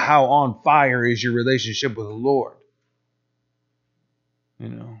 How on fire is your relationship with the Lord? You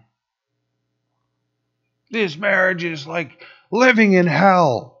know, this marriage is like living in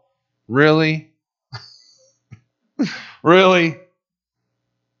hell. Really? Really?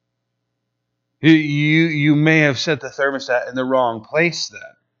 You may have set the thermostat in the wrong place then.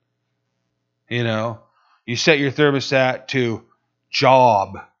 You know, you set your thermostat to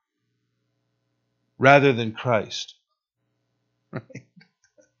job rather than Christ. Right?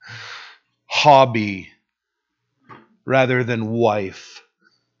 Hobby rather than wife.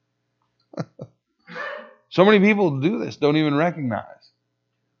 So many people do this, don't even recognize.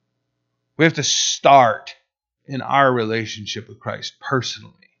 We have to start in our relationship with Christ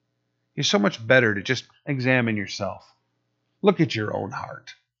personally. It's so much better to just examine yourself. Look at your own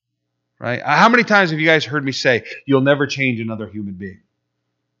heart. Right? How many times have you guys heard me say, you'll never change another human being?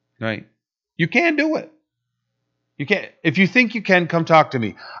 Right? You can't do it. You can't. If you think you can, come talk to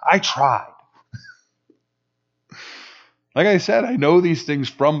me. I tried. Like I said, I know these things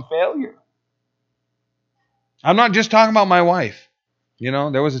from failure. I'm not just talking about my wife. You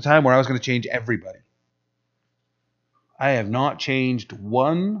know, there was a time where I was going to change everybody. I have not changed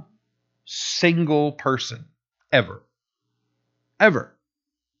one single person ever. Ever.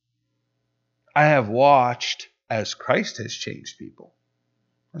 I have watched as Christ has changed people.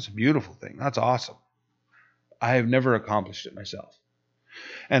 That's a beautiful thing. That's awesome. I have never accomplished it myself.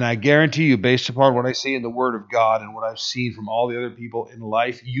 And I guarantee you, based upon what I see in the Word of God and what I've seen from all the other people in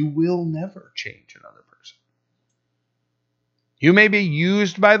life, you will never change another person. You may be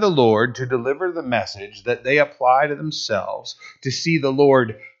used by the Lord to deliver the message that they apply to themselves to see the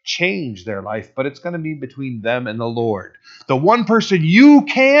Lord change their life, but it's going to be between them and the Lord. The one person you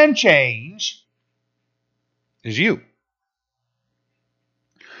can change is you.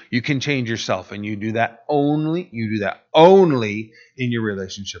 You can change yourself, and you do that only in your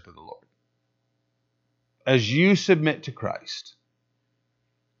relationship with the Lord. As you submit to Christ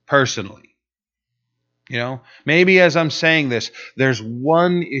personally. You know, maybe as I'm saying this, there's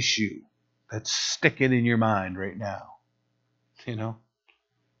one issue that's sticking in your mind right now. You know,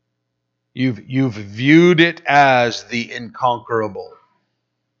 you've viewed it as the inconquerable.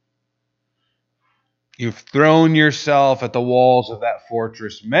 You've thrown yourself at the walls of that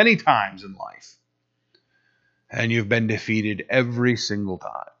fortress many times in life, and you've been defeated every single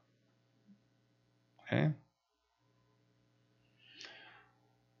time. Okay?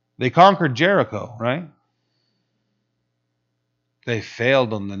 They conquered Jericho, right? They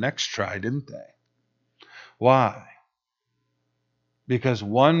failed on the next try, didn't they? Why? Because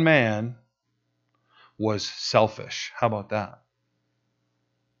one man was selfish. How about that?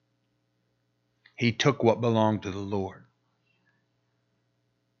 He took what belonged to the Lord.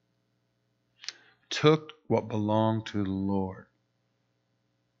 Took what belonged to the Lord.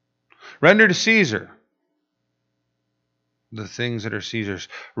 Render to Caesar the things that are Caesar's.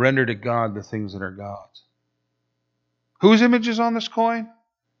 Render to God the things that are God's. Whose image is on this coin?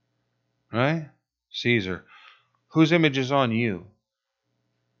 Right? Caesar. Whose image is on you?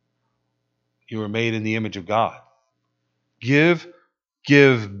 You were made in the image of God. Give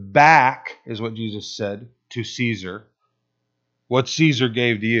back, is what Jesus said, to Caesar what Caesar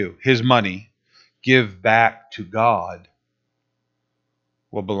gave to you, his money, give back to God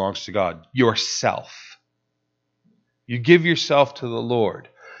what belongs to God, yourself. You give yourself to the Lord.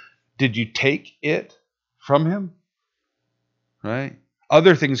 Did you take it from him? Right?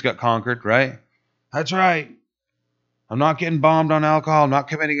 Other things got conquered, right? That's right. I'm not getting bombed on alcohol. I'm not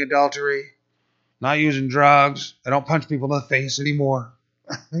committing adultery. Not using drugs. I don't punch people in the face anymore.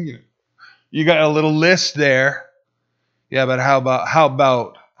 You got a little list there. Yeah, but how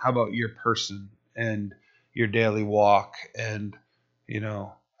about your person and your daily walk and,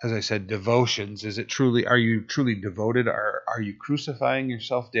 as I said, devotions? Are you truly devoted? Are you crucifying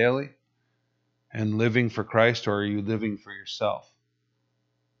yourself daily and living for Christ, or are you living for yourself?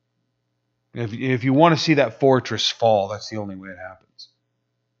 If you want to see that fortress fall, that's the only way it happens.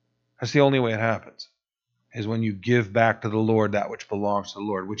 That's the only way it happens, is when you give back to the Lord that which belongs to the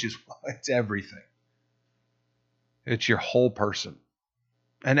Lord, which is, it's everything. It's your whole person.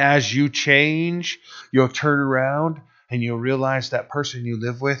 And as you change, you'll turn around and you'll realize that person you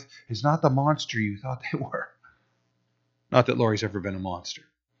live with is not the monster you thought they were. Not that Lori's ever been a monster,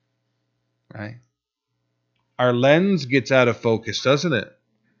 right? Our lens gets out of focus, doesn't it?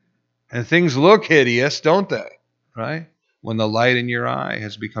 And things look hideous, don't they? Right? When the light in your eye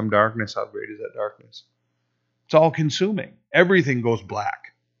has become darkness, how great is that darkness? It's all consuming. Everything goes black.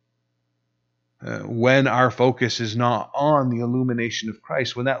 When our focus is not on the illumination of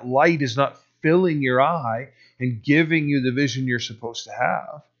Christ, when that light is not filling your eye and giving you the vision you're supposed to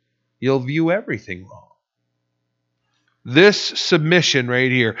have, you'll view everything wrong. This submission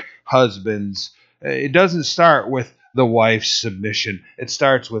right here, husbands, it doesn't start with the wife's submission. It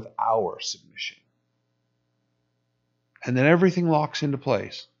starts with our submission. And then everything locks into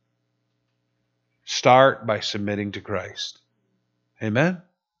place. Start by submitting to Christ. Amen?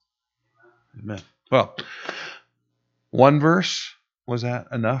 Amen. Well, one verse, was that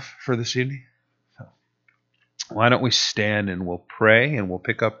enough for this evening? So, why don't we stand and we'll pray, and we'll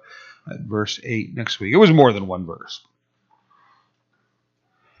pick up at verse 8 next week. It was more than one verse.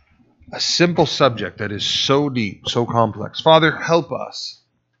 A simple subject that is so deep, so complex. Father, help us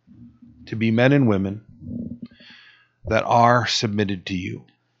to be men and women that are submitted to you.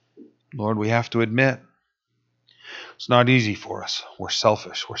 Lord, we have to admit, it's not easy for us. We're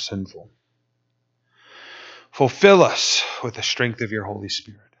selfish. We're sinful. Fulfill us with the strength of your Holy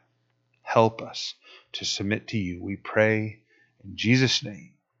Spirit. Help us to submit to you. We pray in Jesus'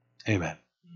 name. Amen.